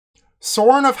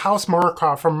Sorin of House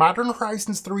Markov from Modern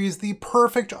Horizons 3 is the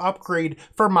perfect upgrade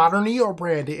for modern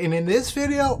NeoBrand, and in this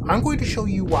video, I'm going to show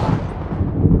you why.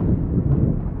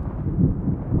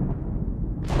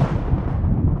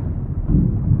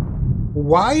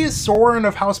 Why is Sorin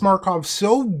of House Markov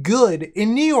so good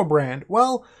in NeoBrand?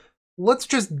 Well, let's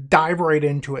just dive right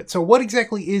into it. So what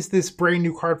exactly is this brand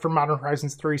new card for Modern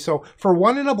Horizons 3? So for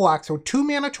 1 and a black, so 2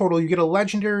 mana total, you get a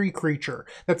legendary creature.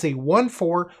 That's a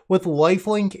 1/4 with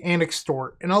lifelink and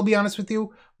extort. And I'll be honest with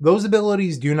you, those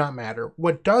abilities do not matter.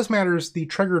 What does matter is the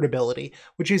triggered ability,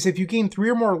 which is if you gain 3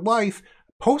 or more life,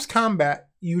 post-combat,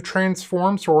 you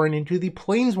transform Sorin into the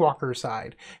Planeswalker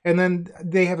side. And then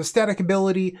they have a static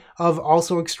ability of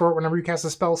also extort whenever you cast a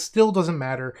spell, still doesn't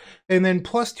matter. And then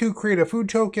 +2, create a food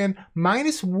token,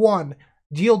 -1,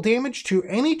 deal damage to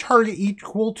any target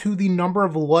equal to the number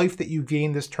of life that you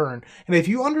gain this turn. And if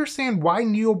you understand why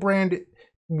NeoBrand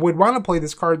would want to play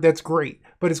this card, that's great.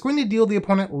 But it's going to deal the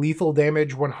opponent lethal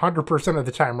damage 100% of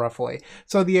the time, roughly.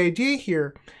 So the idea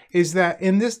here is that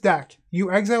in this deck,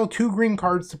 you exile 2 green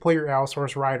cards to play your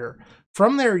Allosaurus Rider.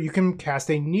 From there, you can cast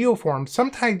a Neoform,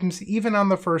 sometimes even on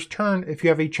the first turn if you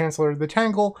have a Chancellor of the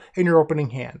Tangle in your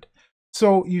opening hand.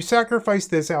 So you sacrifice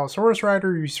this Allosaurus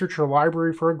Rider, you search your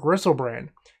library for a Griselbrand.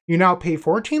 You now pay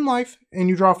 14 life, and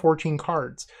you draw 14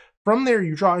 cards. From there,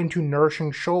 you draw into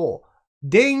Nourishing Shoal.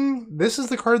 Ding! This is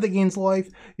the card that gains life.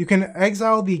 You can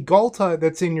exile the Ghalta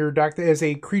that's in your deck as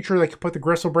a creature that can put the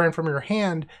Griselbrand from your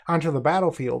hand onto the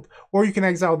battlefield. Or you can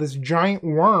exile this giant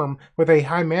worm with a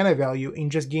high mana value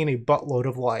and just gain a buttload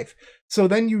of life. So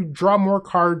then you draw more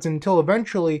cards until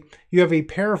eventually you have a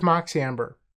pair of Mox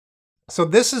Amber. So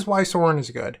this is why Sorin is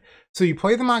good. So you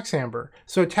play the Mox Amber,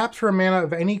 so it taps for a mana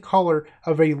of any color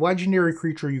of a legendary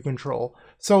creature you control.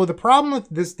 So the problem with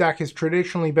this deck has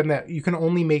traditionally been that you can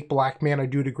only make black mana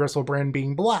due to Griselbrand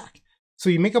being black. So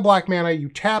you make a black mana, you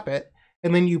tap it,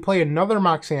 and then you play another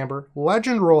Mox Amber,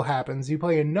 legend roll happens, you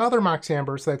play another Mox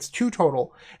Amber, so that's 2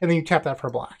 total, and then you tap that for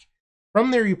black.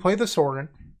 From there you play the Sorin,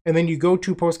 and then you go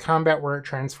to post-combat where it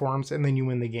transforms, and then you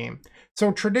win the game.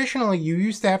 So traditionally, you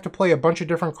used to have to play a bunch of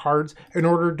different cards in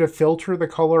order to filter the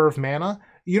color of mana.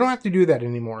 You don't have to do that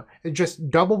anymore. It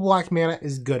just double black mana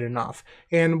is good enough.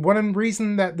 And one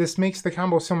reason that this makes the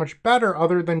combo so much better,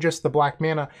 other than just the black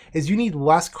mana, is you need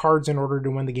less cards in order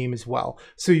to win the game as well.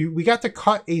 So we got to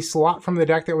cut a slot from the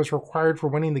deck that was required for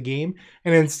winning the game,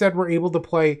 and instead we're able to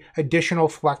play additional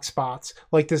flex spots,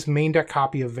 like this main deck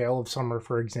copy of Veil of Summer,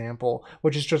 for example,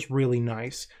 which is just really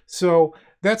nice. So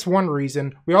that's one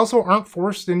reason. We also aren't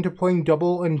forced into playing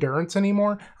double endurance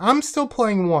anymore. I'm still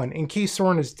playing 1 in case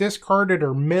Sorin is discarded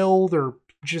or milled or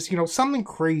just, something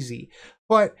crazy.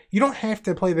 But you don't have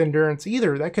to play the endurance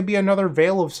either. That could be another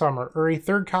Veil of Summer or a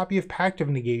 3rd copy of Pact of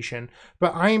Negation.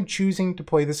 But I am choosing to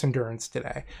play this endurance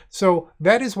today. So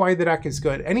that is why the deck is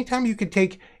good. Anytime you could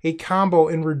take a combo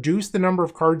and reduce the number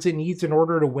of cards it needs in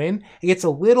order to win, it gets a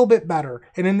little bit better.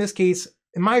 And in this case,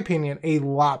 in my opinion, a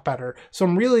lot better. So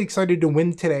I'm really excited to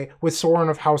win today with Sorin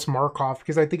of House Markov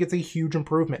because I think it's a huge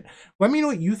improvement. Let me know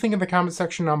what you think in the comment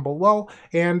section down below,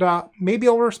 and maybe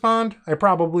I'll respond. I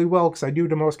probably will because I do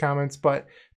to most comments, but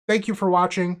thank you for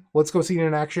watching. Let's go see it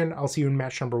in action. I'll see you in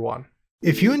match number 1.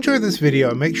 If you enjoyed this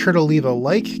video, make sure to leave a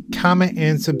like, comment,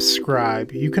 and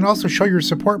subscribe. You can also show your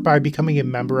support by becoming a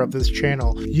member of this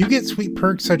channel. You get sweet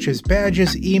perks such as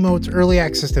badges, emotes, early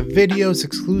access to videos,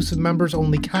 exclusive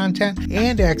members-only content,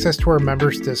 and access to our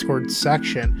members Discord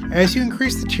section. As you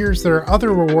increase the tiers, there are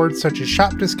other rewards such as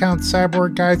shop discounts,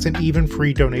 cyborg guides, and even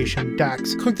free donation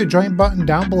decks. Click the join button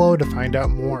down below to find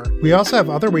out more. We also have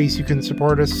other ways you can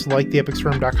support us, like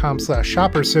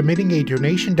theepicswarm.com/shop or submitting a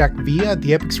donation deck via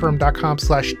theepicswarm.com/donation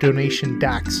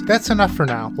decks. That's enough for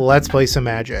now. Let's play some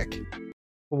Magic.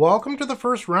 Welcome to the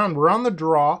first round. We're on the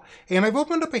draw, and I've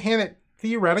opened up a hand that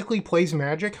theoretically plays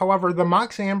Magic. However, the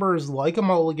Mox Amber is like a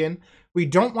mulligan. We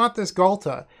don't want this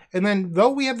Ghalta. And then,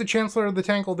 though we have the Chancellor of the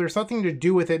Tangle, there's nothing to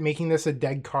do with it making this a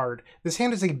dead card. This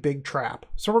hand is a big trap,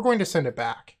 so we're going to send it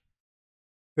back.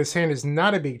 This hand is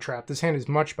not a big trap. This hand is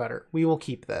much better. We will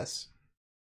keep this.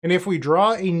 And if we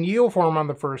draw a Neoform on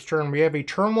the first turn, we have a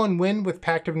turn 1 win with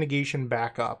Pact of Negation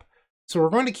backup. So we're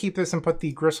going to keep this and put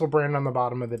the Griselbrand on the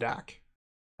bottom of the deck.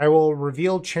 I will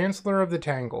reveal Chancellor of the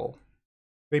Tangle.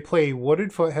 They play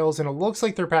Wooded Foothills, and it looks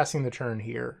like they're passing the turn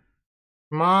here.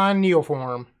 Come on,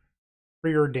 Neoform.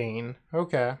 Preordain.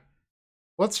 Okay.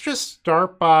 Let's just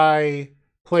start by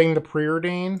playing the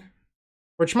Preordain,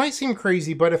 which might seem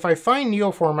crazy, but if I find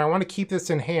Neoform, I want to keep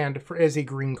this in hand as a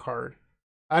green card.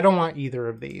 I don't want either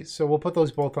of these, so we'll put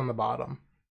those both on the bottom.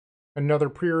 Another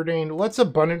Preordained. Let's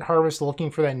Abundant Harvest looking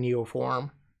for that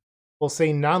Neoform. We'll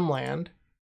say non-land.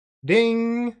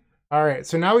 Ding! Alright,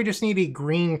 so now we just need a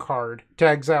green card to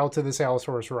exile to this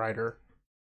Allosaurus Rider.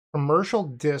 Commercial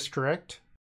District,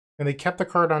 and they kept the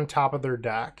card on top of their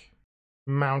deck.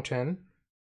 Mountain.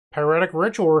 Pyretic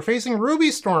Ritual. We're facing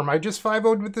Ruby Storm. I just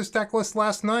 5-0'd with this deck list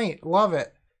last night. Love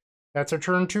it. That's a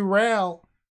turn 2 rail.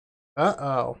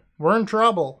 Uh-oh. We're in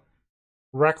trouble.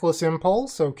 Reckless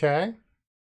Impulse, okay.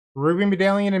 Ruby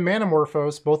Medallion and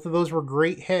Manamorphose, both of those were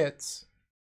great hits.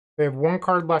 They have 1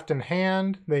 card left in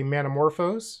hand. They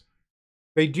Manamorphose.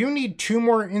 They do need 2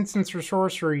 more instants or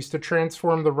sorceries to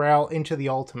transform the rail into the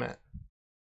ultimate.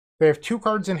 They have 2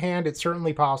 cards in hand, it's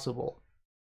certainly possible.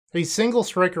 A single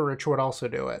Striker Rich would also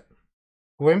do it.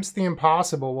 Glimpse the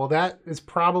Impossible, well that is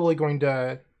probably going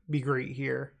to be great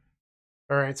here.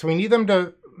 Alright, so we need them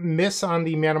to miss on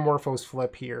the Manamorphose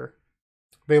flip here.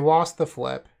 They lost the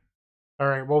flip.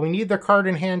 Alright, well we need the card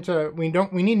in hand to... We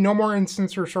need no more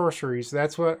instants or sorceries,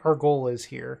 that's what our goal is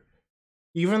here.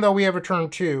 Even though we have a turn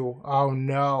 2. Oh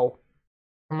no.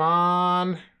 Come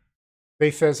on. They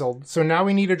fizzled. So now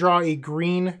we need to draw a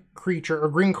green creature, or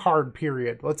green card,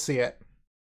 period. Let's see it.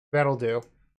 That'll do.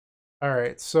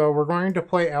 Alright, so we're going to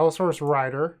play Allosaurus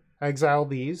Rider. Exile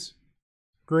these.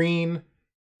 Green,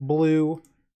 blue,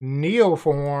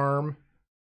 Neoform.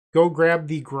 Go grab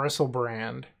the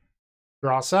Griselbrand.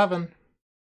 Draw 7.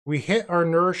 We hit our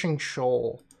Nourishing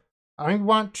Shoal. I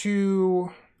want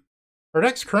to... Our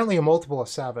deck's currently a multiple of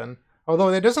 7,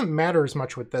 although that doesn't matter as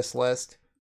much with this list.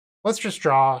 Let's just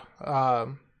draw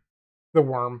the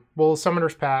Worm. We'll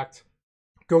Summoner's Pact,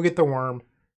 go get the Worm,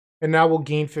 and now we'll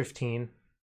gain 15.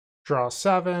 Draw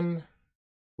 7.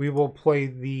 We will play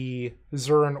the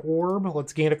Zurin Orb.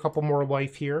 Let's gain a couple more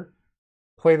life here.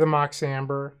 Play the Mox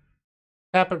Amber.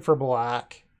 Tap it for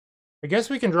black. I guess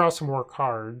we can draw some more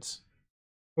cards.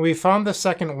 We found the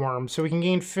second Worm, so we can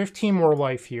gain 15 more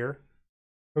life here.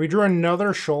 We drew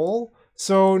another Shoal.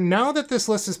 So now that this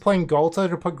list is playing Ghalta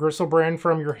to put Griselbrand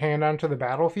from your hand onto the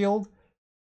battlefield,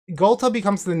 Ghalta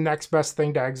becomes the next best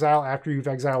thing to exile after you've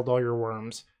exiled all your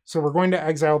worms. So we're going to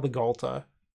exile the Ghalta.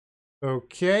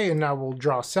 Okay, and now we'll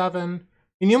draw 7.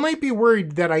 And you might be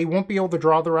worried that I won't be able to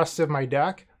draw the rest of my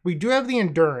deck. We do have the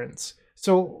Endurance.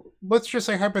 So let's just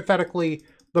say hypothetically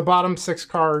the bottom 6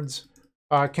 cards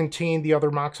contain the other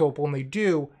Mox Opal, and they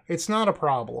do. It's not a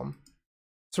problem.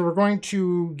 So we're going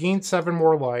to gain 7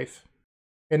 more life.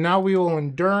 And now we will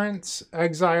Endurance,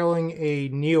 exiling a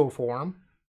Neoform.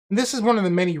 And this is one of the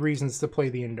many reasons to play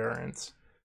the Endurance.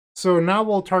 So now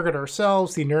we'll target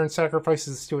ourselves. The Endurance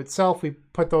sacrifices to itself. We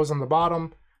put those on the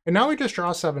bottom. And now we just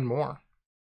draw 7 more.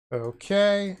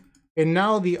 Okay. And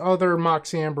now the other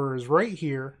Mox Amber is right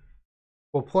here.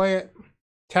 We'll play it.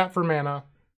 Tap for mana.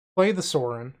 Play the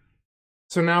Sorin.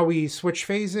 So now we switch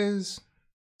phases.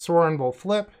 Sorin will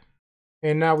flip.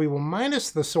 And now we will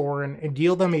minus the Sorin and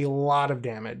deal them a lot of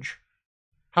damage.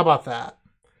 How about that?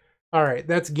 Alright,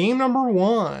 that's game number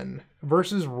 1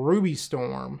 versus Ruby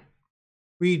Storm.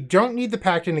 We don't need the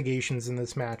Pact of Negations in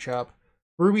this matchup.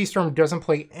 Ruby Storm doesn't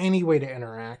play any way to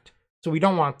interact, so we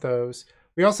don't want those.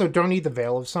 We also don't need the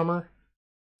Veil of Summer.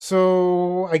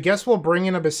 So I guess we'll bring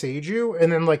in a Boseiju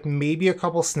and then like maybe a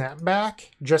couple Snapback,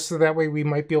 just so that way we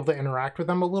might be able to interact with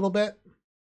them a little bit.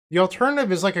 The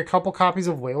alternative is like a couple copies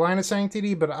of Leyline of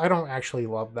Sanctity, but I don't actually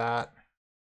love that.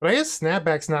 But I guess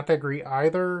Snapback's not that great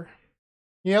either.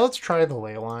 Yeah, let's try the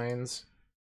Leylines.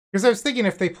 Because I was thinking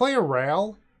if they play a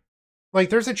Rail, like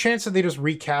there's a chance that they just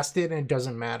recast it and it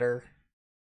doesn't matter.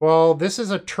 Well, this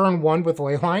is a turn 1 with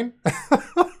Leyline.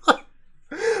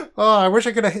 Oh, I wish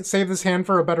I could have saved this hand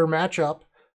for a better matchup.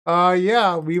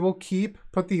 Yeah, we will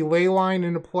put the Leyline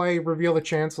into play, reveal the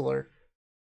Chancellor.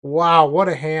 Wow, what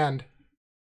a hand.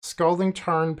 Scalding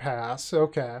Tarn Pass.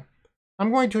 Okay.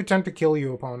 I'm going to attempt to kill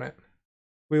you, opponent.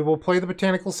 We will play the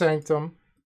Botanical Sanctum,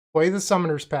 play the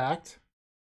Summoner's Pact.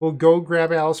 We'll go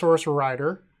grab Allosaurus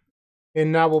Rider.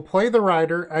 And now we'll play the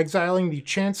Rider, exiling the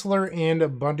Chancellor and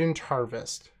Abundant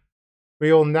Harvest.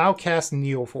 We will now cast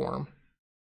Neoform.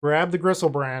 Grab the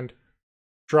Griselbrand.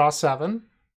 Draw 7.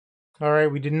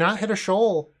 Alright, we did not hit a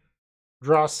Shoal.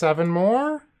 Draw 7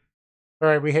 more.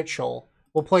 Alright, we hit Shoal.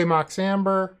 We'll play Mox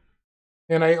Amber.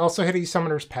 And I also hit a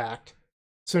Summoner's Pact.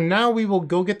 So now we will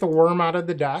go get the Worm out of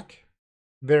the deck.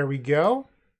 There we go.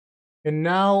 And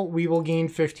now we will gain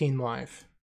 15 life.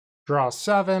 Draw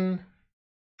 7.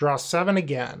 Draw 7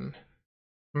 again.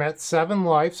 I'm at 7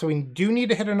 life, so we do need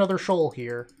to hit another Shoal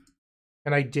here.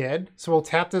 And I did. So we'll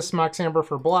tap this Mox Amber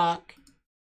for black.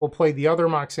 We'll play the other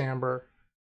Mox Amber.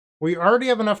 We already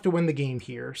have enough to win the game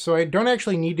here, so I don't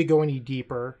actually need to go any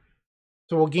deeper.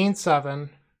 So we'll gain 7.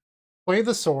 Play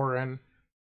the Sorin.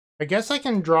 I guess I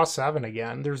can draw 7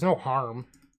 again. There's no harm.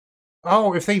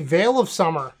 Oh, if they Veil of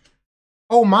Summer.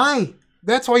 Oh my!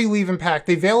 That's why you leave impact.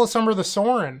 They Veil of Summer the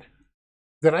Sorin.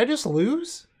 Did I just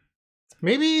lose?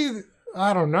 Maybe,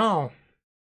 I don't know.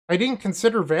 I didn't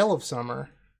consider Veil of Summer.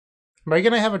 Am I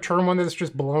going to have a turn one that's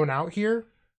just blown out here?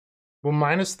 Well,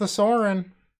 minus the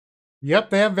Sorin. Yep,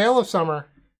 they have Veil of Summer.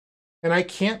 And I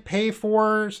can't pay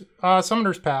for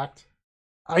Summoner's Pact.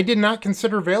 I did not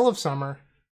consider Veil of Summer.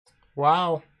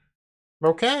 Wow.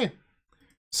 Okay.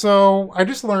 So, I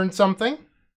just learned something.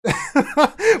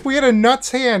 We had a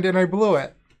nuts hand and I blew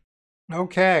it.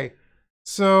 Okay.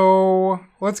 So,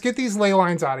 let's get these ley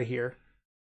lines out of here.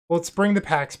 Let's bring the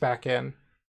packs back in.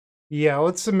 Yeah,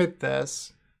 let's submit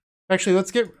this. Actually,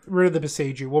 let's get rid of the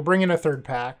Beseiju. We'll bring in a third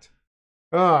pact.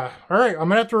 Alright, I'm going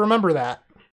to have to remember that.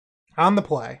 On the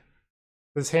play.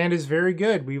 This hand is very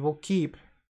good. We will keep.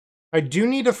 I do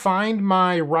need to find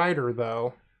my Rider,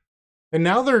 though. And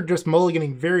now they're just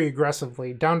mulliganing very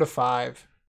aggressively. Down to 5.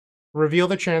 Reveal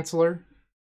the Chancellor.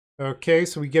 Okay,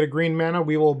 so we get a green mana.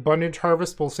 We will Abundant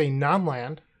Harvest. We'll say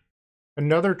non-land.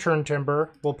 Another turn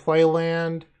Timber. We'll play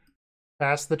land.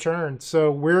 Pass the turn.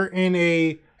 So we're in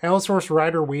a Allosaurus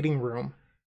Rider waiting room.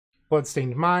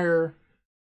 Bloodstained Mire.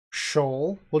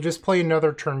 Shoal. We'll just play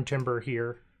another turn Timber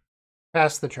here.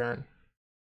 Pass the turn.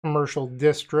 Commercial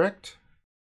District.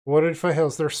 Wooded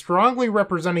Foothills. They're strongly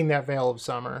representing that Veil of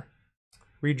Summer.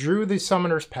 We drew the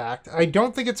Summoner's Pact. I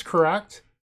don't think it's correct.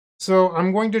 So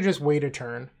I'm going to just wait a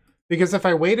turn. Because if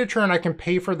I wait a turn, I can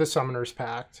pay for the Summoner's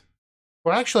Pact.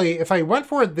 Well, actually, if I went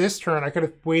for it this turn, I could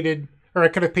have waited, or I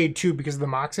could have paid 2 because of the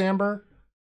Mox Amber.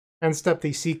 End step,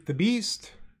 they Seek the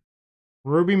Beast.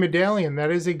 Ruby Medallion,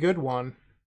 that is a good one.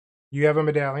 You have a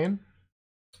Medallion.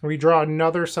 We draw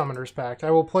another Summoner's Pact.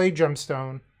 I will play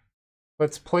Gemstone.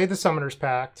 Let's play the Summoner's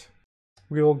Pact.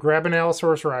 We will grab an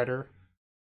Allosaurus Rider.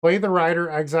 Play the Rider,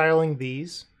 exiling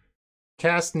these.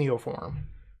 Cast Neoform.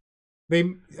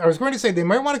 I was going to say they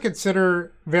might want to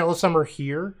consider Veil of Summer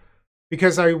here,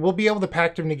 because I will be able to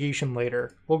Pact of Negation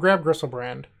later. We'll grab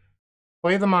Griselbrand.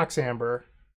 Play the Mox Amber.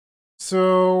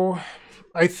 So,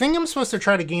 I think I'm supposed to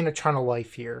try to gain a ton of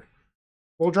life here.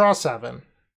 We'll draw 7.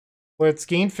 Let's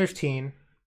gain 15.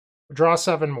 Draw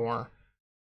 7 more.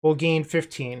 We'll gain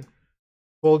 15.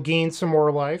 We'll gain some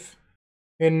more life.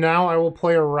 And now I will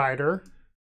play a Rider.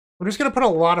 We're just going to put a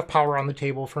lot of power on the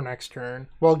table for next turn,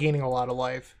 while gaining a lot of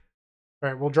life.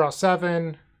 Alright, we'll draw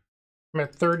 7. I'm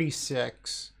at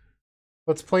 36.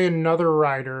 Let's play another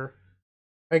Rider.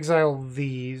 Exile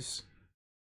these.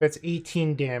 That's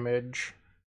 18 damage.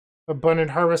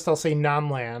 Abundant Harvest, I'll say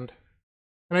non-land.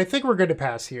 And I think we're good to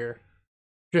pass here.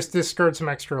 Just discard some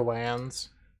extra lands.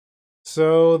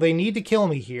 So they need to kill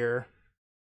me here.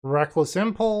 Reckless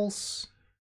Impulse.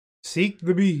 Seek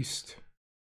the Beast.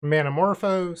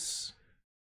 Manamorphose.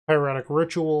 Pyretic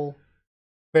Ritual.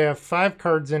 They have 5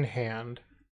 cards in hand.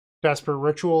 Desperate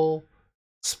Ritual.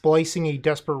 Splicing a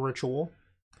Desperate Ritual.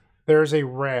 There's a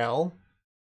Rail.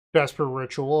 Desperate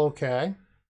Ritual, okay.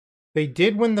 They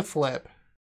did win the flip.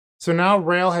 So now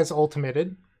Rail has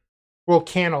ultimated. Well,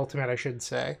 can ultimate, I should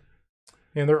say.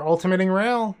 And they're ultimating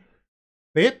Rail.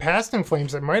 They hit Past in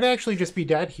Flames. That might actually just be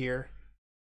dead here.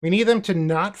 We need them to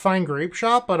not find Grape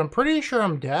Shot, but I'm pretty sure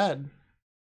I'm dead.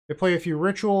 They play a few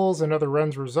rituals, another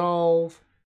Ren's Resolve.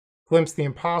 Glimpse the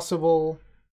Impossible.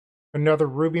 Another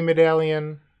Ruby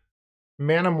Medallion.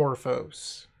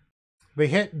 Manamorphose. They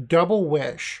hit double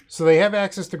Wish, so they have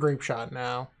access to Grape Shot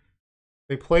now.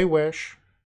 They play Wish.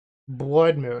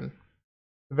 Blood Moon.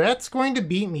 That's going to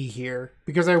beat me here,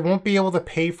 because I won't be able to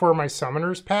pay for my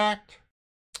Summoner's Pact.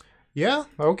 Yeah,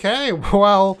 okay,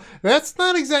 well, that's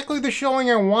not exactly the showing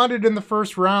I wanted in the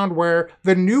first round, where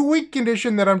the new win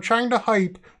condition that I'm trying to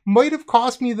hype might have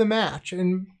cost me the match,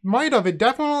 and might have, it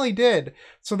definitely did.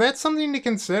 So that's something to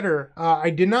consider. I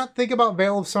did not think about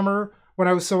Veil of Summer when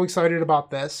I was so excited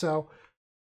about this, so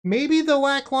maybe the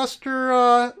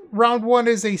lackluster round 1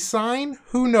 is a sign?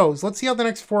 Who knows? Let's see how the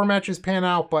next 4 matches pan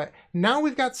out, but now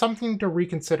we've got something to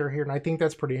reconsider here, and I think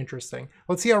that's pretty interesting.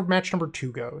 Let's see how match number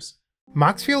 2 goes.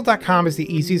 Moxfield.com is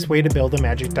the easiest way to build a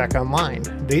Magic deck online.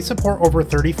 They support over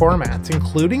 30 formats,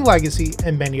 including Legacy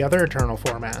and many other Eternal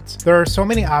formats. There are so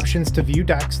many options to view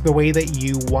decks the way that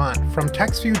you want, from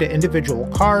text view to individual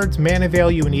cards, mana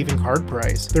value, and even card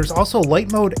price. There's also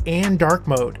light mode and dark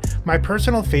mode. My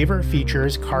personal favorite feature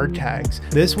is card tags.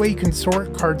 This way you can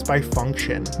sort cards by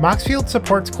function. Moxfield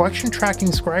supports collection tracking,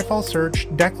 Scryfall search,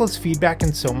 decklist feedback,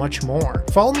 and so much more.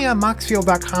 Follow me on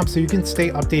Moxfield.com so you can stay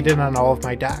updated on all of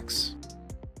my decks.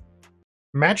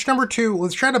 Match number 2,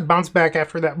 let's try to bounce back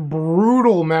after that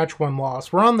brutal match 1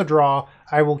 loss. We're on the draw.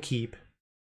 I will keep.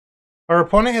 Our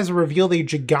opponent has revealed a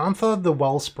Gigantha of the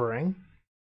Wellspring.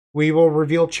 We will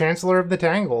reveal Chancellor of the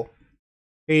Tangle.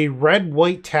 A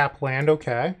red-white tap land,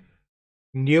 okay.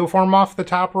 Neoform off the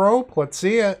top rope. Let's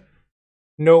see it.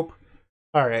 Nope.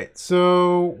 Alright,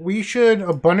 so we should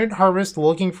Abundant Harvest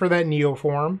looking for that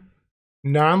Neoform.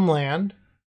 Non-land.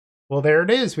 Well, there it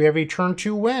is. We have a turn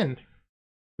 2 win.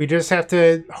 We just have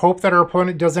to hope that our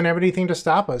opponent doesn't have anything to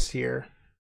stop us here.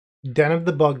 Den of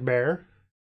the Bugbear.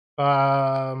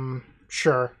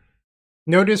 Sure.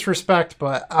 No disrespect,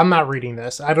 but I'm not reading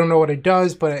this. I don't know what it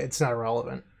does, but it's not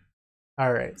relevant.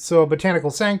 Alright, so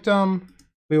Botanical Sanctum.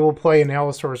 We will play an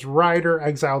Allosaurus Rider,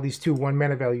 exile these 2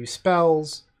 1-mana value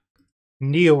spells.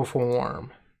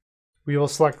 Neoform. We will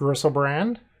select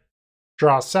Griselbrand.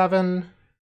 Draw 7.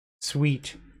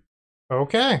 Sweet.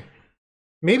 Okay.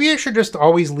 Maybe I should just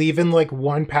always leave in like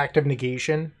 1 Pact of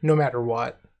Negation, no matter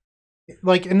what.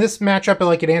 Like in this matchup,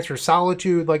 like it answers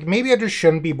Solitude. Like maybe I just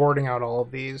shouldn't be boarding out all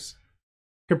of these.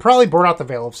 Could probably board out the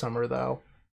Veil of Summer though.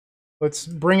 Let's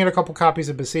bring in a couple copies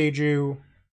of Boseiju.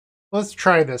 Let's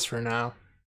try this for now.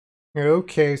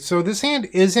 Okay, so this hand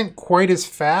isn't quite as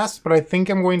fast, but I think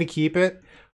I'm going to keep it.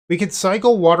 We could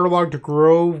cycle Waterlogged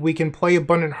Grove. We can play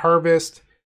Abundant Harvest.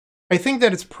 I think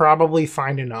that it's probably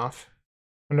fine enough.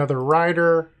 Another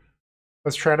Rider.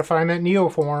 Let's try to find that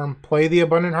Neoform. Play the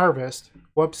Abundant Harvest.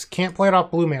 Whoops, can't play it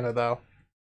off blue mana though.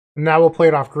 Now we'll play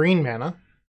it off green mana.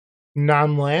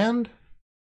 Non-land.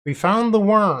 We found the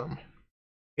Worm.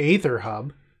 Aether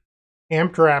Hub.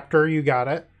 Amped Raptor, you got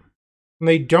it. And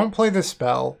they don't play the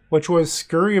spell, which was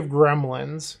Scurry of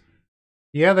Gremlins.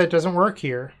 Yeah, that doesn't work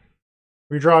here.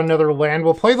 We draw another land.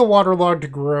 We'll play the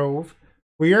Waterlogged Grove.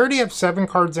 We already have 7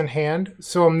 cards in hand,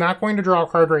 so I'm not going to draw a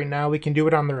card right now. We can do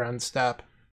it on their end step.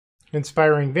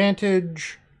 Inspiring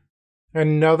Vantage.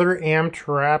 Another Amped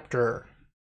Raptor.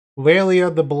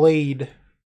 Laelia the Blade.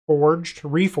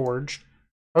 Reforged.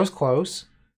 That was close.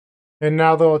 And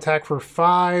now they'll attack for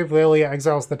 5. Laelia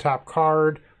exiles the top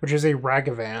card, which is a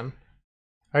Ragavan.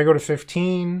 I go to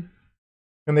 15,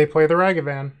 and they play the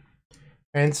Ragavan.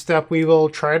 End step, we will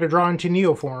try to draw into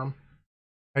Neoform.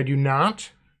 I do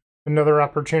not. Another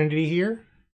opportunity here.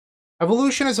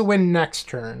 Evolution is a win next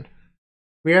turn.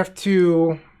 We have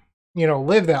to,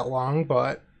 live that long,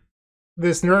 but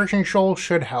this Nourishing Shoal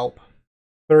should help.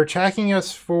 They're attacking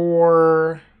us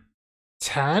for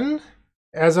 10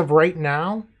 as of right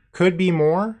now. Could be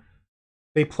more.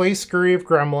 They play Scurry of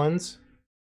Gremlins.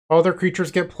 All their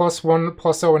creatures get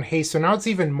 +1/+0 in haste, so now it's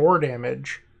even more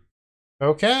damage.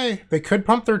 Okay, they could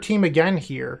pump their team again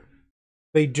here.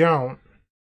 They don't.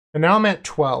 And now I'm at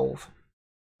 12.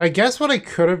 I guess what I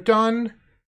could have done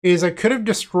is I could have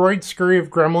destroyed Scurry of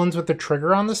Gremlins with the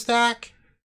trigger on the stack,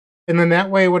 and then that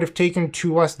way I would have taken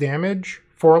 2 less damage.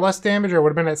 4 less damage, I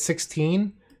would have been at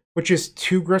 16, which is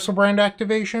 2 Griselbrand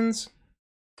activations.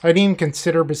 I didn't even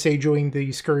consider Besiegeing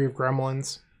the Scurry of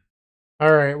Gremlins.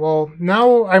 Alright, well,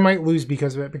 now I might lose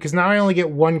because of it, because now I only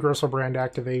get 1 Griselbrand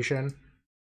activation.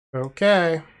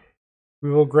 Okay.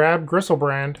 We will grab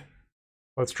Griselbrand.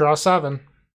 Let's draw 7.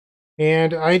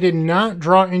 And I did not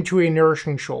draw into a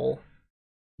Nourishing Shoal.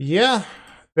 Yeah,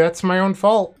 that's my own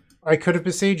fault. I could have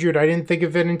Besieged. I didn't think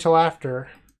of it until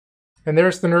after. And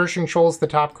there's the Nourishing Shoals, the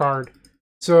top card.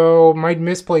 So my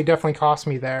misplay definitely cost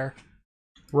me there.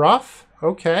 Rough?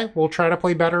 Okay, we'll try to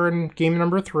play better in game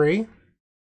number 3.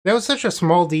 That was such a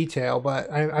small detail,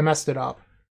 but I messed it up.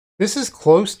 This is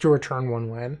close to a turn 1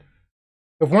 win.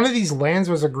 If one of these lands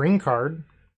was a green card,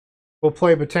 we'll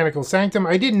play Botanical Sanctum.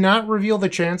 I did not reveal the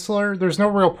Chancellor. There's no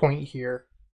real point here.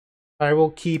 I will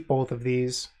keep both of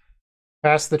these.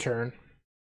 Pass the turn.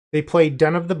 They play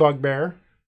Den of the Bugbear.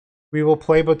 We will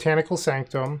play Botanical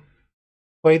Sanctum.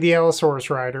 Play the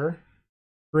Allosaurus Rider.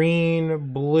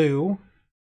 Green, blue.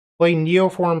 Play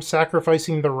Neoform,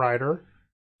 sacrificing the Rider.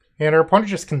 And our opponent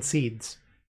just concedes.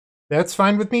 That's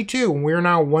fine with me too. We're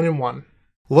now 1-1.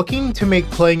 Looking to make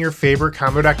playing your favorite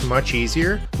combo deck much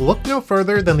easier? Look no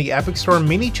further than the Epic Storm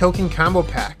Mini Token Combo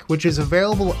Pack, which is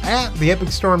available at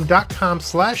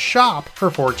theepicstorm.com/shop for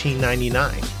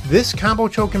 $14.99. This combo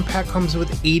token pack comes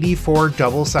with 84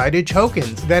 double-sided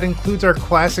tokens. That includes our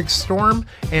classic Storm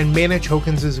and Mana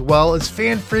tokens, as well as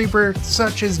fan favorites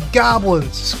such as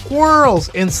Goblins, Squirrels,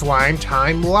 and Slime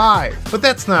Time Live. But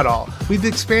that's not all. We've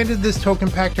expanded this token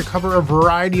pack to cover a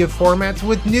variety of formats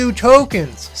with new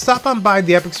tokens. Stop on by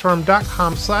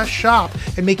theepicstorm.com/shop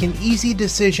and make an easy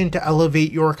decision to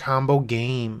elevate your combo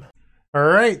game.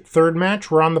 Alright, third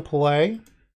match, we're on the play.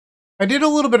 I did a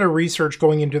little bit of research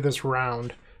going into this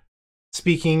round.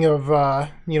 Speaking of,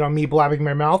 me blabbing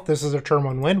my mouth, this is a turn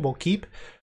 1 win, we'll keep.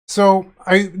 So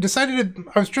I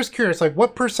was just curious, like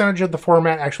what percentage of the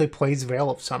format actually plays Veil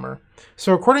of Summer?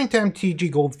 So according to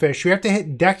MTG Goldfish, you have to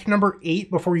hit deck number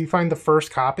 8 before you find the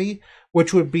first copy,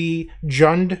 which would be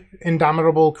Jund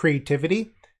Indomitable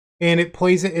Creativity. and it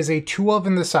plays it as a 2 of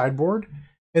in the sideboard.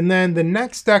 And then the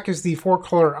next deck is the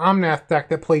 4-color Omnath deck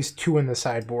that plays 2 in the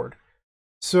sideboard.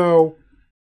 So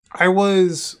I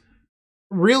was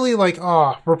really like,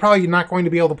 oh, we're probably not going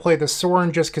to be able to play the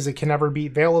Sorin just because it can never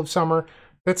beat Veil of Summer.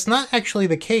 That's not actually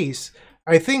the case.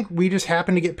 I think we just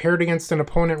happened to get paired against an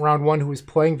opponent round 1 who was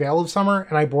playing Veil of Summer,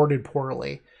 and I boarded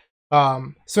poorly.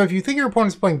 So if you think your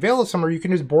opponent's playing Veil of Summer, you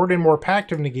can just board in more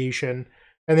Pact of Negation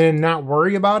and then not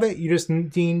worry about it. You just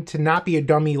need to not be a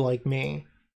dummy like me.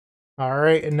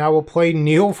 Alright, and now we'll play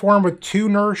Neoform with 2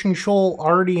 Nourishing Shoal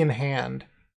already in hand.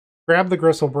 Grab the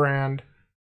Griselbrand,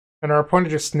 and our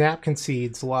opponent just snap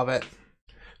concedes. Love it.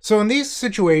 So in these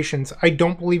situations, I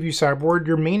don't believe you sideboard.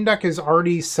 Your main deck is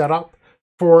already set up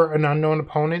for an unknown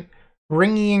opponent.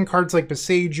 Bringing in cards like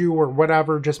Beseiju or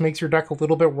whatever just makes your deck a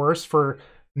little bit worse for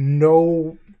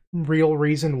no real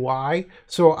reason why.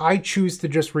 So I choose to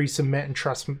just resubmit and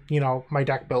trust, my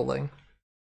deck building.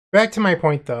 Back to my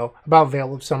point, though, about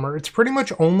Veil of Summer. It's pretty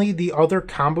much only the other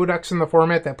combo decks in the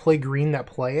format that play green that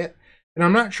play it. And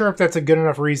I'm not sure if that's a good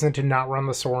enough reason to not run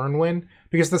the Sorin win,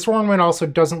 because the Sorin win also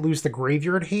doesn't lose the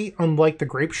graveyard hate, unlike the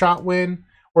Grape Shot win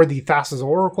or the Thassa's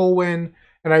Oracle win.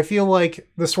 And I feel like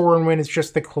the Sorin win is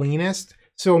just the cleanest.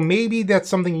 So maybe that's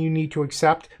something you need to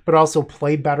accept, but also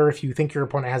play better if you think your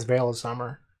opponent has Veil of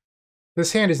Summer.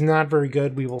 This hand is not very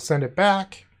good. We will send it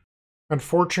back.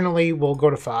 Unfortunately, we'll go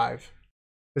to 5.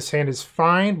 This hand is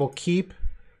fine. We'll keep,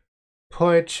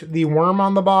 put the Wurm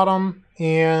on the bottom,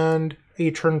 and a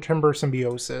Turn Timber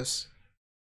Symbiosis.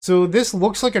 So this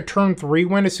looks like a turn 3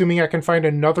 win, assuming I can find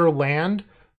another land,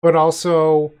 but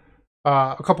also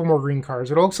a couple more green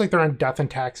cards. It looks like they're on Death and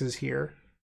Taxes here.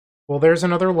 Well, there's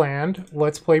another land.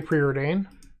 Let's play Preordain.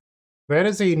 That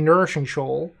is a Nourishing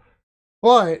Shoal,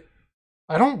 but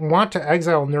I don't want to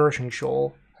exile Nourishing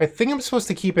Shoal. I think I'm supposed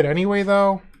to keep it anyway,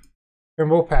 though,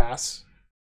 and we'll pass.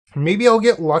 Maybe I'll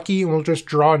get lucky and we'll just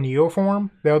draw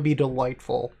Neoform. That would be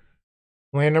delightful.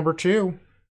 Land number 2.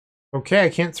 Okay, I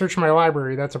can't search my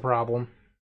library. That's a problem.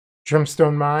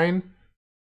 Gemstone Mine.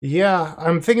 Yeah,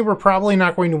 I'm thinking we're probably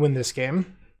not going to win this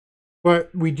game.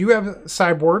 But we do have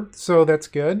sideboard, so that's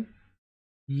good.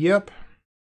 Yep.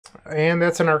 And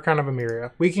that's an Archon of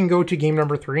Emeria. We can go to game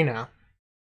number 3 now.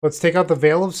 Let's take out the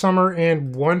Veil of Summer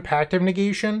and 1 Pact of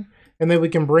Negation, and then we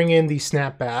can bring in the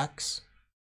Snapbacks.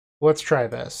 Let's try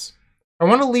this. I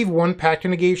want to leave 1 Pact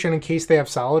of Negation in case they have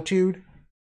Solitude.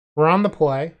 We're on the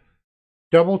play.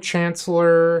 Double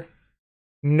Chancellor.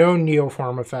 No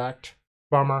Neoform effect.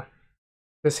 Bummer.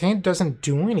 This hand doesn't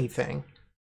do anything.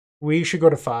 We should go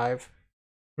to 5.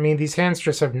 I mean, these hands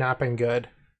just have not been good.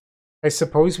 I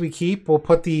suppose we keep. We'll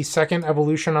put the 2nd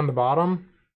Evolution on the bottom.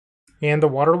 And the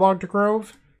Waterlogged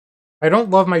Grove. I don't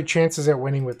love my chances at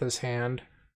winning with this hand.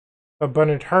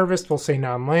 Abundant Harvest, we'll say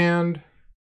non-land.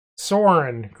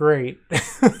 Sorin, great.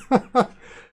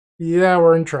 Yeah,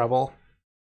 we're in trouble.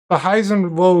 The highs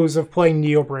and lows of playing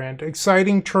NeoBrand.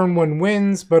 Exciting turn 1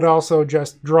 wins, but also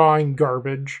just drawing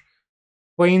garbage.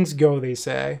 Plains go, they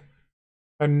say.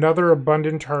 Another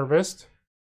Abundant Harvest.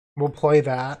 We'll play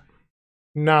that.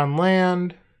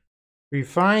 Non-land. We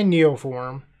find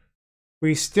Neoform.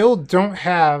 We still don't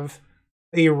have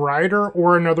a Rider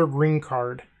or another green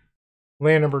card.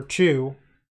 Land number 2.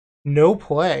 No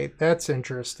play. That's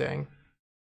interesting.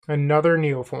 Another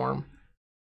Neoform.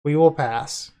 We will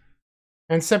pass.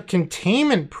 Except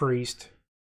Containment Priest.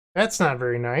 That's not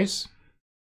very nice.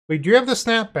 We do have the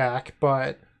Snapback,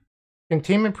 but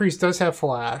Containment Priest does have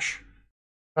Flash.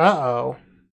 Uh-oh.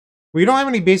 We don't have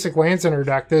any basic lands in our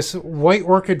deck. This White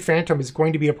Orchid Phantom is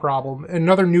going to be a problem.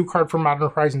 Another new card from Modern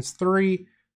Horizons 3.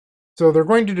 So they're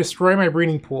going to destroy my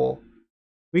breeding pool.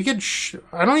 We could...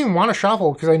 I don't even want to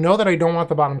shuffle because I know that I don't want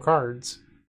the bottom cards.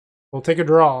 We'll take a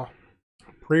draw.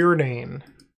 Preordain.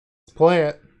 Let's play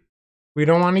it. We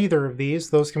don't want either of these.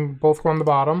 Those can both go on the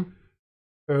bottom.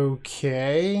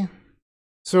 Okay.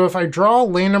 So if I draw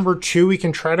lane number 2, we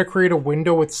can try to create a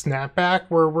window with Snapback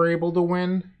where we're able to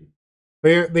win.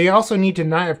 They also need to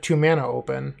not have 2 mana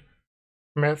open.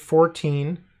 I'm at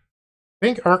 14. I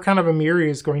think Archon of Emeria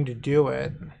is going to do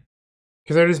it.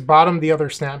 Because I just bottomed the other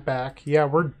Snapback. Yeah,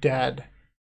 we're dead.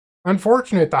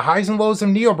 Unfortunate, the highs and lows of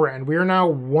NeoBrand. We are now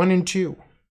 1 and 2.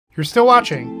 If you're still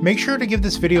watching, make sure to give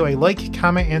this video a like,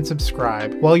 comment, and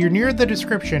subscribe. While you're near the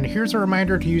description, here's a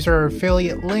reminder to use our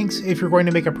affiliate links if you're going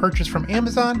to make a purchase from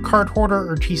Amazon, Card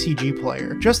Hoarder, or TCG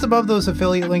Player. Just above those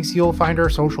affiliate links, you'll find our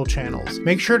social channels.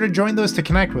 Make sure to join those to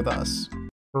connect with us.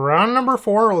 Round number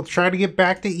 4, let's try to get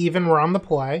back to even. We're on the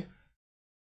play.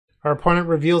 Our opponent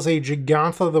reveals a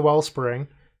Gigantha the Wellspring.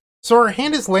 So our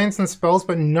hand is lands and spells,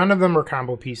 but none of them are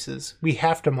combo pieces. We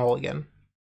have to mulligan.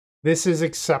 This is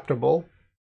acceptable.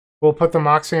 We'll put the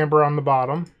Mox Amber on the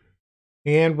bottom.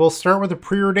 And we'll start with a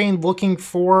preordained looking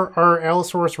for our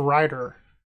Allosaurus Rider.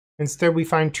 Instead, we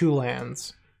find 2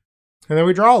 lands. And then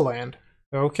we draw a land.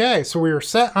 Okay, so we are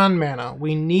set on mana.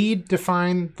 We need to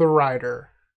find the Rider.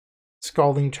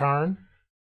 Scalding Tarn.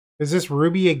 Is this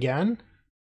Ruby again?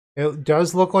 It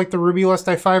does look like the Ruby list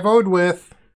I 5-0'd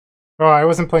with. Oh, I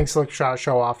wasn't playing Slick Shot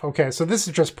Show Off. Okay, so this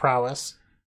is just Prowess.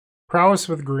 Prowess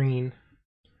with green.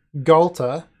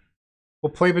 Ghalta.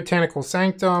 We'll play Botanical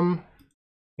Sanctum.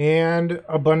 And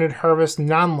Abundant Harvest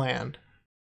non-land.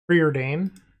 Preordain.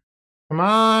 Come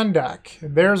on, deck.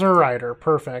 There's our Rider.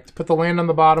 Perfect. Put the land on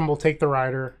the bottom. We'll take the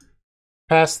Rider.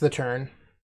 Pass the turn.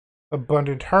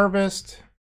 Abundant Harvest.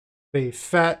 They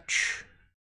fetch.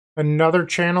 Another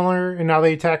Channeler. And now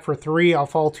they attack for 3. I'll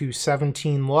fall to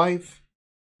 17 life.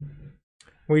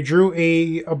 We drew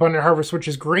a Abundant Harvest, which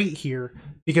is great here.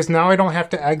 Because now I don't have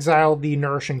to exile the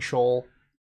Nourishing Shoal.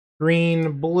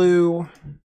 Green, blue...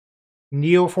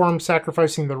 Neoform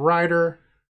sacrificing the Rider.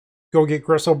 Go get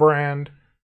Griselbrand.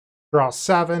 Draw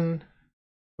 7.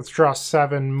 Let's draw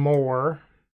 7 more.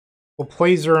 We'll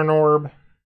play Zurin Orb.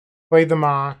 Play the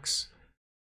Mox.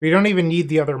 We don't even need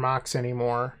the other Mox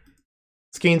anymore.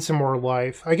 Let's gain some more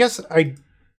life. I guess I,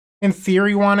 in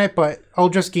theory, want it, but I'll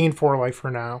just gain 4 life for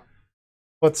now.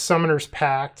 Let's Summoner's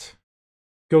Pact.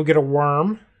 Go get a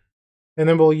Worm. And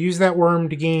then we'll use that Worm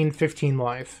to gain 15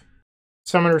 life.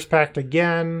 Summoner's Pact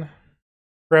again.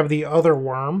 Grab the other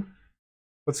Worm.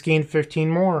 Let's gain 15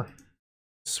 more.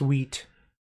 Sweet.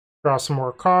 Draw some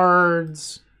more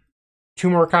cards. 2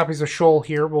 more copies of Shoal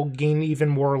here. We'll gain even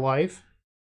more life.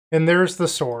 And there's the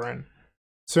Sorin.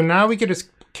 So now we can just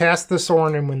cast the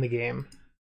Sorin and win the game.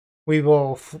 We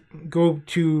will go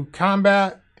to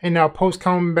combat. And now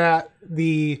post-combat,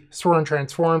 the Sorin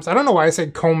transforms. I don't know why I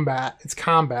said combat. It's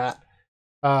combat.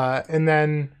 And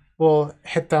then we'll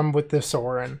hit them with the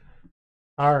Sorin.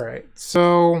 Alright,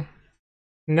 so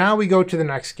now we go to the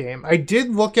next game. I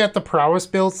did look at the Prowess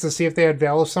builds to see if they had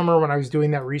Veil of Summer when I was doing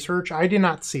that research. I did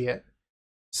not see it.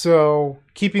 So,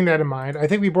 keeping that in mind, I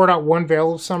think we board out 1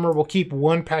 Veil of Summer. We'll keep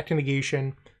 1 Pact to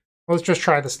Negation. Let's just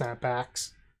try the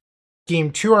snapbacks. Game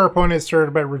 2, our opponent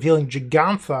started by revealing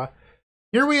Gigantha.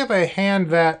 Here we have a hand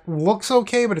that looks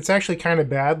okay, but it's actually kind of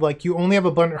bad. Like, you only have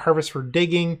Abundant Harvest for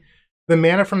digging. The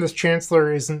mana from this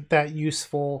Chancellor isn't that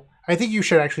useful. I think you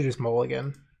should actually just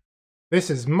mulligan. This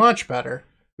is much better.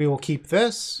 We will keep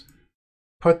this.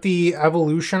 Put the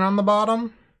Evolution on the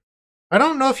bottom. I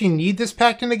don't know if you need this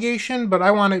Pact to Negation, but I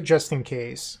want it just in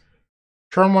case.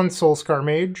 Turn 1 Soulscar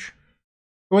Mage.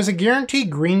 It was a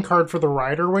guaranteed green card for the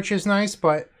Rider, which is nice,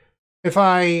 but if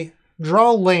I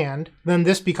draw land, then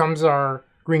this becomes our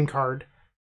green card.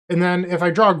 And then if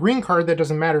I draw a green card, that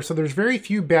doesn't matter, so there's very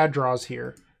few bad draws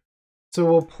here. So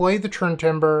we'll play the Turn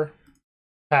Timber.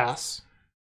 Pass.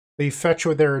 They fetch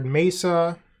with their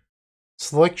Mesa.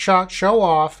 Slick Shot Show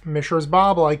Off. Mishra's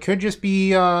Bobble. I could just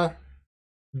be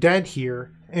dead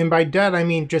here. And by dead, I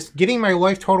mean just getting my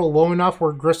life total low enough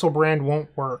where Griselbrand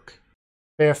won't work.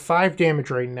 They have 5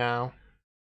 damage right now.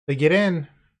 They get in.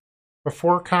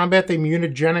 Before combat, they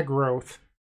mutagenic growth.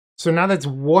 So now that's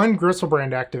 1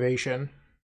 Griselbrand activation.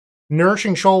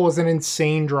 Nourishing Shoal was an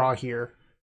insane draw here.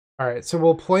 Alright, so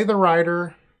we'll play the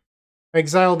Rider.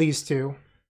 Exile these 2.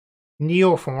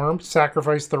 Neoform,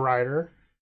 sacrifice the Rider.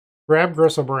 Grab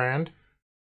Griselbrand.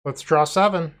 Let's draw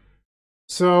 7.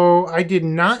 So I did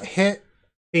not hit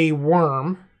a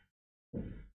Worm.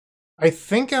 I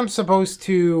think I'm supposed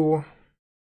to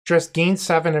just gain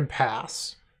 7 and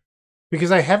pass.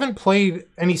 Because I haven't played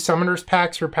any Summoner's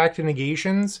Pacts or Pact to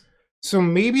Negations. So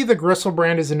maybe the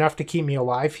Griselbrand is enough to keep me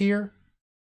alive here.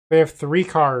 They have 3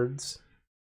 cards.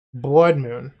 Blood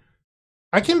Moon.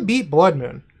 I can beat Blood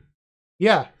Moon.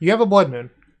 Yeah, you have a Blood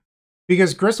Moon.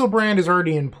 Because Griselbrand is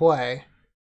already in play.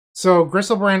 So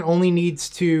Griselbrand only needs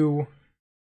to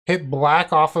hit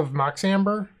black off of Mox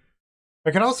Amber.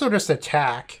 I could also just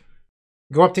attack.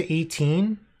 Go up to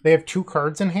 18. They have 2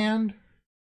 cards in hand.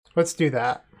 Let's do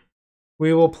that.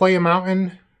 We will play a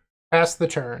Mountain, pass the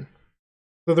turn.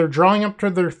 So they're drawing up to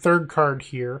their 3rd card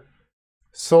here.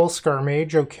 Soulscar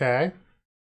Mage, okay.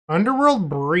 Underworld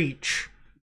Breach.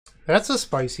 That's a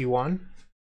spicy one.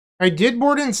 I did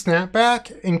board in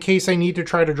Snapback in case I need to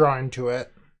try to draw into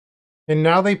it. And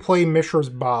now they play Mishra's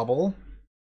Bobble.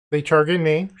 They target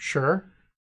me, sure.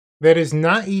 That is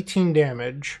not 18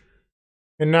 damage.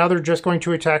 And now they're just going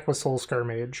to attack with Soulscar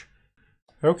Mage.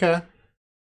 Okay.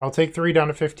 I'll take 3 down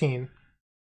to 15.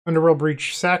 Underworld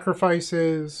Breach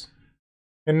sacrifices.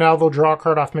 And now they'll draw a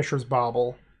card off Mishra's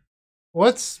Bobble.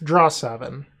 Let's draw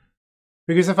 7.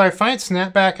 Because if I find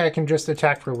Snapback, I can just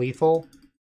attack for lethal.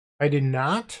 I did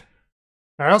not.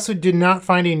 I also did not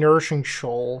find a Nourishing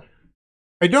Shoal.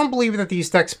 I don't believe that these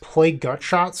decks play Gut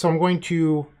Shot, so I'm going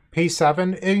to pay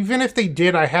 7. Even if they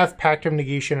did, I have Pact of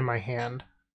Negation in my hand.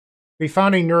 We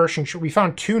found a Nourishing Shoal. We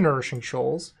found 2 Nourishing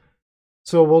Shoals.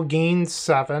 So we'll gain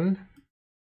 7.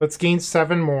 Let's gain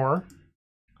 7 more.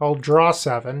 I'll draw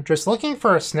 7. Just looking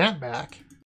for a snapback.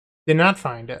 Did not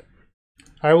find it.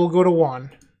 I will go to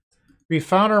 1. We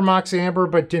found our Mox Amber,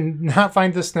 but did not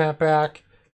find the snapback.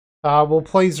 We'll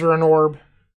play Zuran Orb.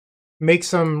 Make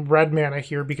some red mana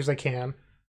here because I can.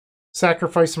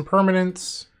 Sacrifice some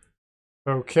permanents.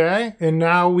 Okay, and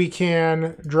now we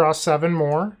can draw 7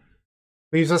 more.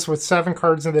 Leaves us with 7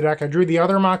 cards in the deck. I drew the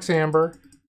other Mox Amber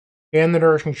and the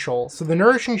Nourishing Shoal. So the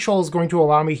Nourishing Shoal is going to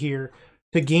allow me here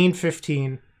to gain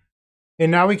 15.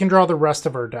 And now we can draw the rest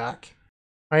of our deck.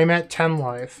 I am at 10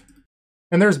 life.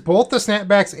 And there's both the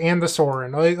snapbacks and the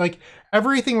Sorin. Like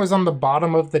everything was on the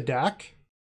bottom of the deck.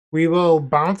 We will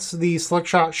bounce the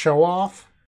Slickshot Show Off.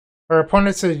 Our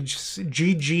opponent says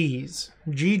GG's.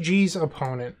 GG's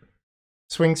opponent.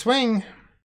 Swing, swing.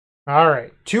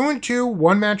 Alright, 2-2,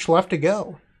 1 match left to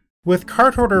go. With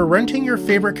Card Hoarder, renting your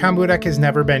favorite combo deck has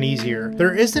never been easier.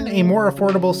 There isn't a more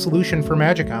affordable solution for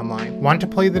Magic Online. Want to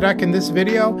play the deck in this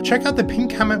video? Check out the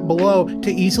pinned comment below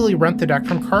to easily rent the deck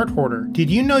from Card Hoarder. Did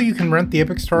you know you can rent the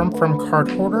Epic Storm from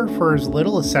Card Hoarder for as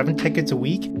little as 7 tickets a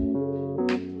week?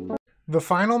 The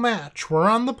final match, we're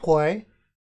on the play.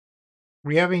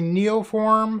 We have a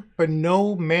Neoform, but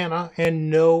no mana and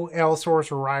no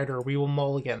Allosaurus Rider. We will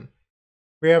mulligan.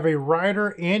 We have a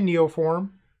Rider and Neoform.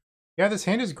 Yeah, this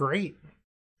hand is great.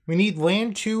 We need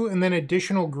land 2 and then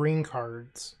additional green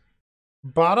cards.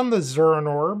 Bottom the Zuran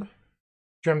Orb.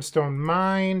 Gemstone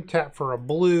Mine. Tap for a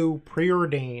blue.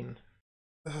 Preordain.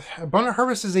 Abundant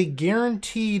Harvest is a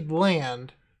guaranteed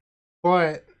land,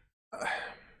 but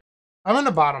I'm going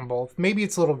to bottom both. Maybe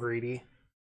it's a little greedy.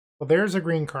 Well, there's a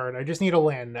green card. I just need a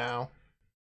land now.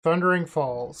 Thundering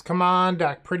Falls. Come on,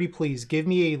 deck. Pretty please. Give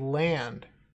me a land.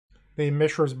 The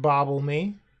Mishra's bobble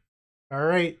me.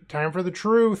 Alright, time for the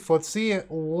truth. Let's see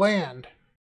it. Land.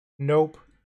 Nope.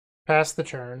 Pass the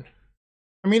turn.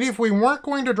 I mean, if we weren't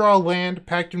going to draw land,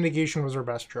 Pact of Negation was our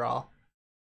best draw.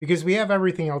 Because we have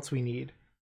everything else we need.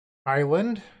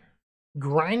 Island.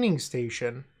 Grinding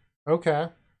Station. Okay.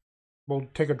 We'll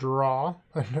take a draw.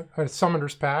 A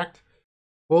Summoner's Pact.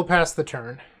 We'll pass the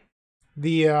turn.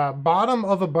 The bottom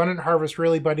of Abundant Harvest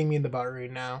really biting me in the butt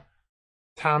right now.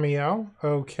 Tamio.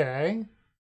 Okay.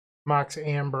 Mox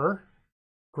Amber.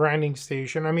 Grinding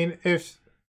Station. I mean, if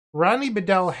Rodney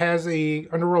Bedell has a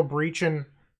Underworld Breach in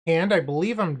hand, I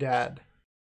believe I'm dead.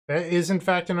 That is, in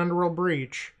fact, an Underworld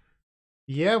Breach.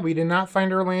 Yeah, we did not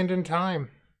find our land in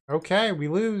time. Okay, we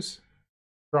lose.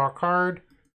 Draw a card.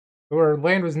 Our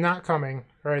land was not coming.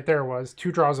 Right, there it was.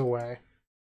 2 draws away.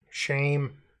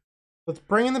 Shame. Let's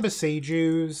bring in the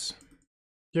Besagus.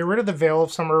 Get rid of the Veil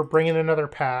of Summer. Bring in another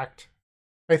Pact.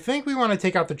 I think we want to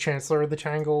take out the Chancellor of the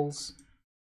Tangles.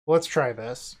 Let's try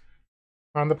this.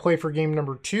 On the play for game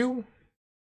number 2.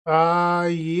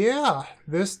 Yeah,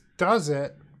 this does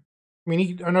it. We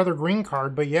need another green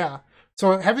card, but yeah.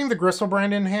 So having the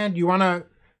Griselbrand in hand, you want to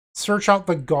search out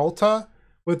the Ghalta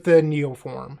with the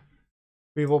Neoform.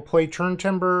 We will play Turn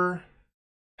Timber,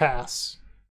 pass.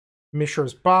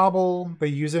 Mishra's Bobble, they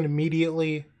use it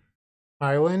immediately.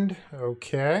 Island,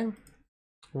 okay.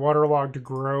 Waterlogged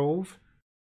Grove.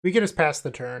 We can just pass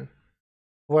the turn.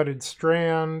 Flooded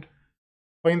Strand.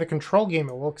 Playing the control game,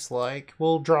 it looks like.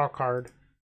 We'll draw a card.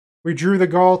 We drew the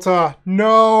Ghalta.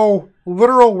 No!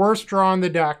 Literal worst draw in the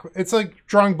deck. It's like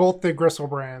drawing both the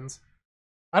Griselbrands.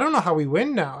 I don't know how we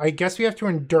win now. I guess we have to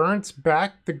endurance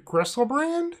back the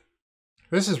Griselbrand?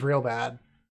 This is real bad.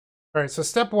 Alright, so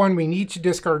step 1, we need to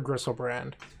discard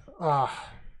Griselbrand.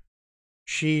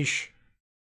 Sheesh.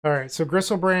 Alright, so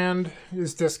Griselbrand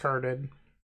is discarded.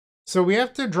 So we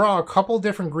have to draw a couple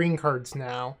different green cards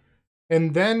now,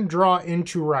 and then draw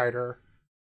into Rider,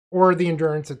 or the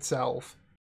Endurance itself.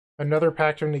 Another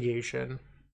Pact of Negation.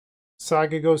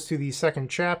 Saga goes to the second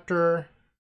chapter.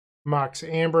 Mox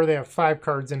Amber, they have 5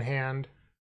 cards in hand.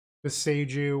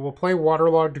 Besaju, we'll play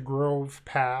Waterlogged Grove,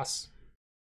 pass.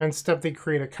 And step they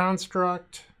create a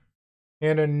construct,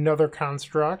 and another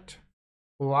construct.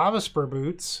 Lava Spur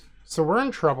Boots, so we're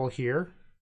in trouble here.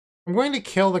 I'm going to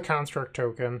kill the construct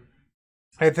token.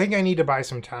 I think I need to buy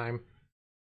some time.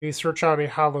 We search out a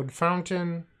Hallowed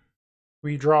Fountain.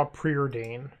 We draw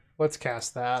Preordain. Let's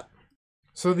cast that.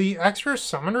 So the extra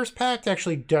Summoner's Pact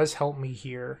actually does help me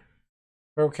here.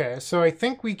 Okay, so I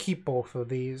think we keep both of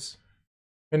these.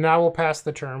 And now we'll pass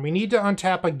the turn. We need to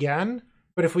untap again,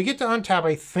 but if we get to untap,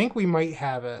 I think we might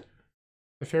have it.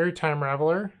 The Fairy Time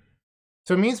Raveler.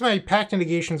 So it means my pact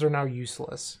negations are now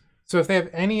useless. So if they have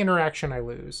any interaction, I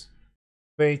lose.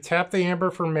 They tap the Amber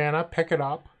for mana, pick it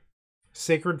up.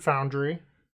 Sacred Foundry.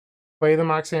 Play the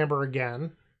Mox Amber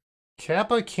again.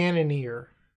 Kappa Cannoneer.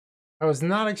 I was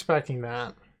not expecting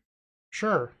that.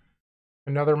 Sure.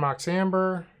 Another Mox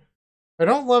Amber. I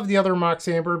don't love the other Mox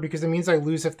Amber because it means I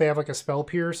lose if they have like a Spell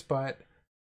Pierce, but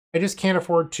I just can't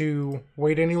afford to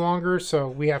wait any longer, so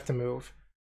we have to move.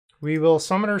 We will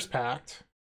Summoner's Pact.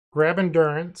 Grab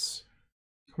Endurance.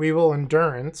 We will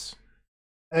Endurance.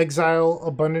 Exile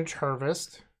Abundant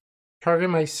Harvest. Target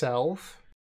myself.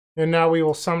 And now we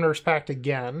will Summoner's Pact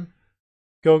again.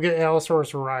 Go get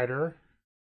Allosaurus Rider.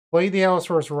 Play the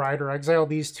Allosaurus Rider. Exile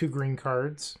these 2 green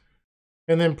cards.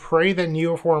 And then pray that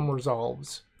Neoform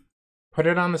resolves. Put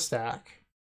it on the stack.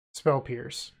 Spell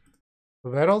Pierce.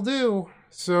 That'll do.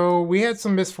 So we had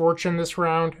some misfortune this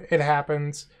round. It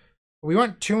happens. We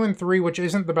went 2-3, which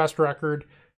isn't the best record.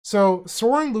 So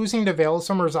Sorin losing to Veil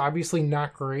Summer is obviously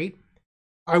not great.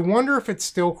 I wonder if it's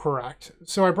still correct.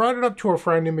 So I brought it up to a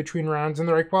friend in between rounds, and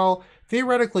they're like, well,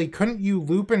 theoretically, couldn't you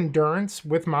loop Endurance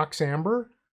with Mox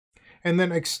Amber and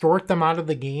then extort them out of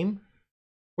the game?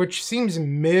 Which seems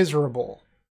miserable,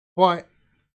 but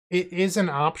it is an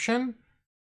option.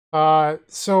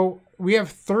 So we have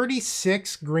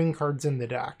 36 green cards in the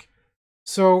deck.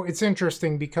 So it's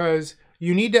interesting because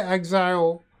you need to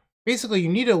exile, basically you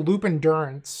need to loop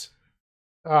Endurance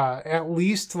at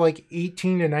least like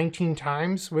 18 to 19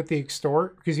 times with the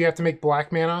extort, because you have to make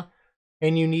black mana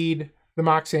and you need the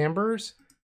Mox Ambers.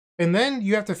 And then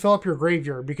you have to fill up your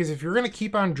graveyard, because if you're going to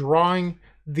keep on drawing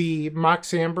the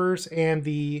Mox Ambers and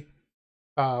the,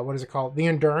 the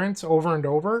Endurance over and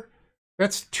over,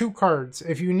 that's 2 cards.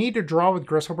 If you need to draw with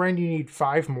Griselbrand, you need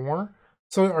 5 more.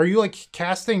 So are you like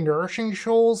casting Nourishing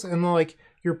Shoals and like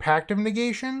your Pact of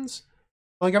Negations?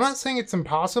 Like, I'm not saying it's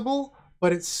impossible,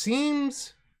 but it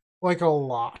seems like a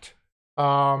lot.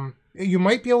 You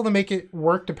might be able to make it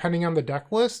work depending on the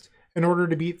deck list in order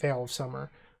to beat Veil of Summer.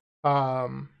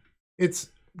 It's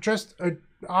just an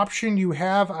option you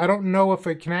have. I don't know if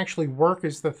it can actually work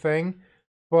is the thing,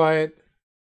 but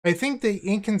I think the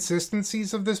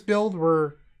inconsistencies of this build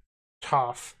were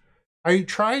tough. I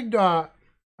tried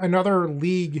another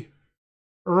league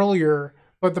earlier,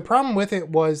 but the problem with it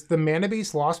was the mana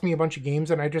base lost me a bunch of games,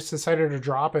 and I just decided to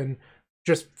drop and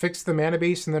just fix the mana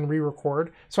base and then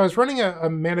re-record. So I was running a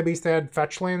mana base that had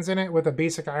fetch lands in it with a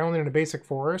basic island and a basic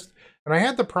forest, and I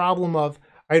had the problem of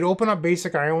I'd open up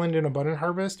basic island in Abundant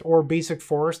Harvest or basic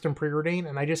forest and Preordain,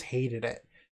 and I just hated it.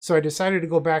 So I decided to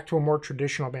go back to a more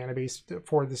traditional mana base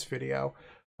for this video.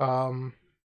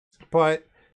 But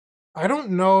I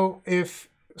don't know if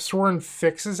Sorin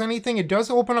fixes anything. It does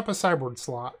open up a sideboard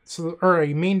slot, so, or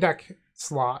a main deck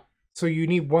slot, so you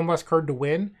need 1 less card to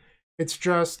win. It's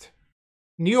just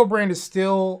NeoBrand is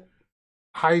still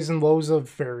highs and lows of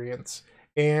variance,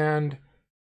 and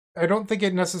I don't think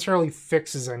it necessarily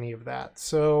fixes any of that.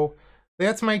 So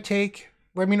that's my take.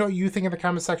 Let me know what you think in the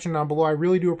comment section down below. I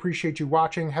really do appreciate you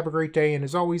watching. Have a great day, and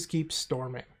as always, keep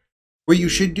storming. What you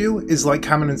should do is like,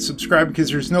 comment, and subscribe,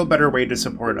 because there's no better way to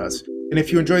support us. And if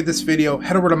you enjoyed this video,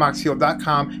 head over to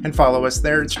moxfield.com and follow us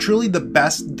there. It's truly the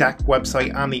best deck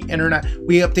website on the internet.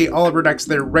 We update all of our decks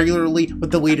there regularly with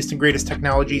the latest and greatest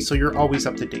technology, so you're always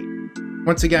up to date.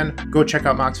 Once again, go check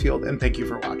out Moxfield, and thank you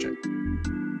for watching.